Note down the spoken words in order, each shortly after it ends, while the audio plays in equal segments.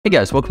Hey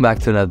guys, welcome back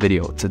to another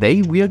video.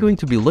 Today we are going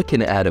to be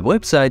looking at a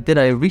website that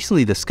I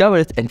recently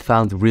discovered and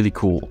found really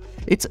cool.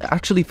 It's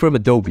actually from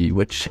Adobe,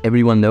 which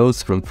everyone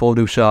knows from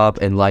Photoshop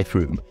and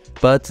Lightroom.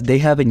 But they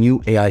have a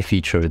new AI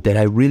feature that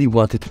I really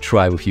wanted to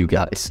try with you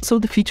guys. So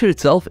the feature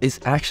itself is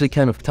actually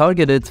kind of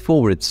targeted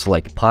towards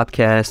like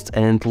podcasts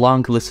and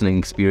long listening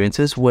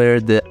experiences where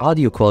the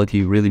audio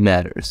quality really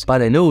matters.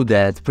 But I know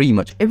that pretty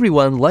much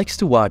everyone likes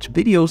to watch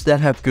videos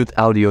that have good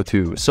audio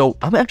too. So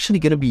I'm actually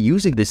going to be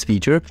using this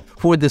feature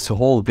for this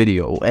whole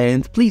video.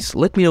 And please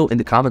let me know in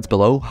the comments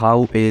below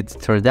how it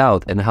turned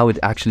out and how it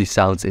actually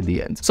sounds in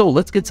the end. So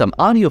let's get some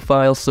audio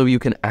files so you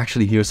can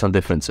actually hear some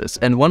differences.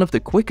 And one of the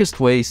quickest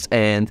ways,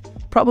 and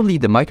probably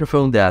the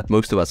microphone that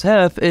most of us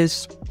have,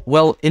 is,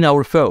 well, in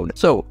our phone.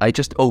 So I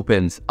just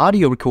opened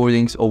audio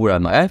recordings over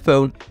on my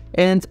iPhone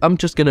and I'm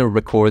just gonna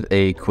record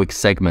a quick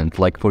segment.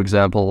 Like for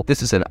example,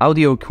 this is an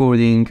audio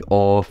recording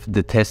of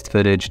the test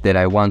footage that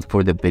I want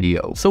for the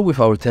video. So with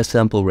our test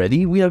sample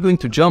ready, we are going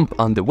to jump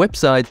on the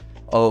website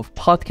of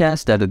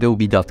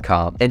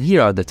podcast.adobe.com. And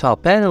here at the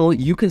top panel,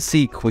 you can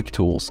see quick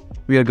tools.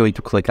 We are going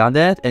to click on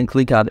that and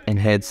click on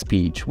Enhance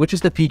Speech, which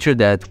is the feature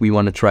that we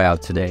want to try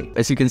out today.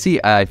 As you can see,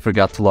 I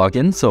forgot to log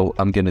in, so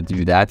I'm gonna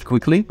do that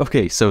quickly.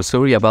 Okay, so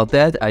sorry about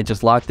that. I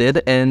just logged in,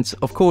 and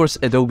of course,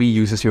 Adobe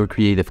uses your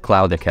Creative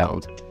Cloud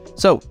account.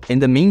 So in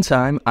the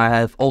meantime, I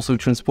have also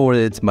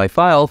transported my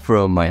file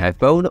from my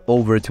iPhone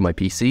over to my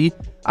PC.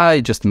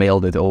 I just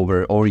mailed it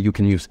over, or you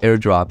can use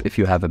AirDrop if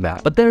you have a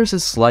Mac. But there's a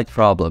slight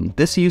problem.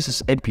 This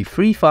uses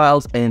MP3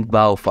 files and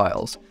WAV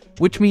files,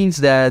 which means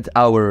that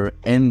our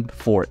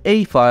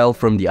M4A file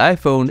from the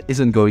iPhone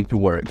isn't going to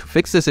work. To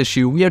fix this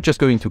issue, we are just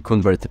going to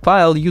convert the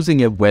file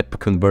using a web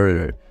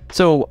converter.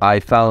 So I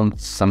found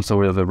some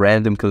sort of a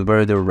random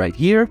converter right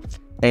here,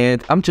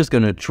 and I'm just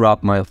gonna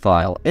drop my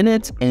file in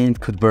it and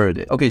convert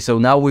it. Okay, so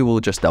now we will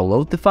just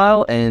download the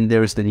file, and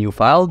there's the new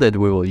file that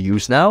we will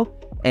use now.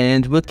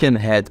 And we can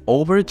head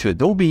over to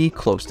Adobe,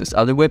 close this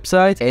other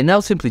website, and now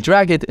simply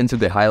drag it into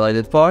the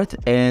highlighted part,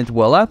 and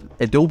voila,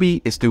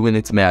 Adobe is doing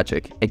its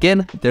magic.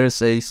 Again,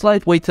 there's a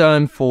slight wait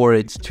time for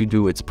it to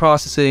do its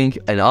processing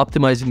and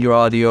optimizing your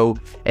audio,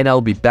 and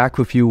I'll be back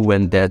with you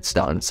when that's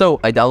done.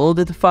 So I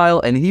downloaded the file,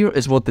 and here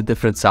is what the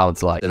difference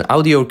sounds like. An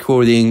audio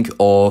recording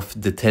of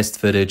the test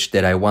footage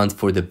that I want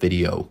for the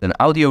video. An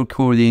audio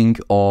recording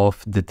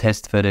of the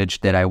test footage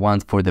that I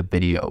want for the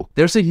video.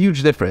 There's a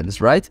huge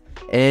difference, right?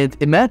 And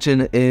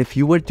imagine if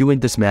you were doing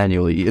this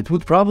manually, it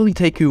would probably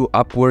take you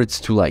upwards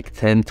to like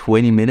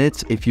 10-20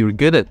 minutes if you're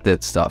good at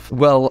that stuff.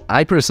 Well,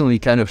 I personally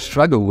kind of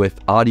struggle with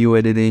audio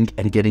editing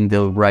and getting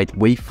the right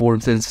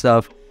waveforms and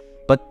stuff,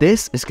 but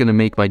this is gonna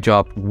make my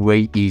job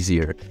way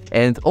easier.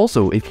 And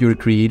also, if you're a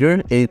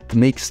creator, it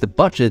makes the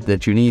budget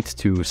that you need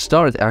to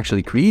start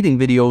actually creating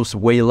videos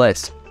way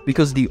less,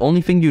 because the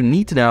only thing you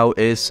need now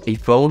is a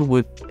phone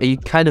with a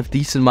kind of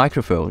decent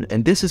microphone,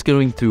 and this is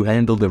going to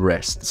handle the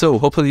rest. So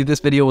hopefully this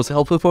video was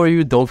helpful for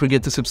you. Don't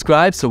forget to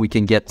subscribe so we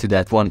can get to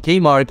that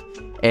 1K mark,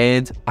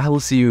 and I will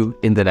see you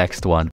in the next one.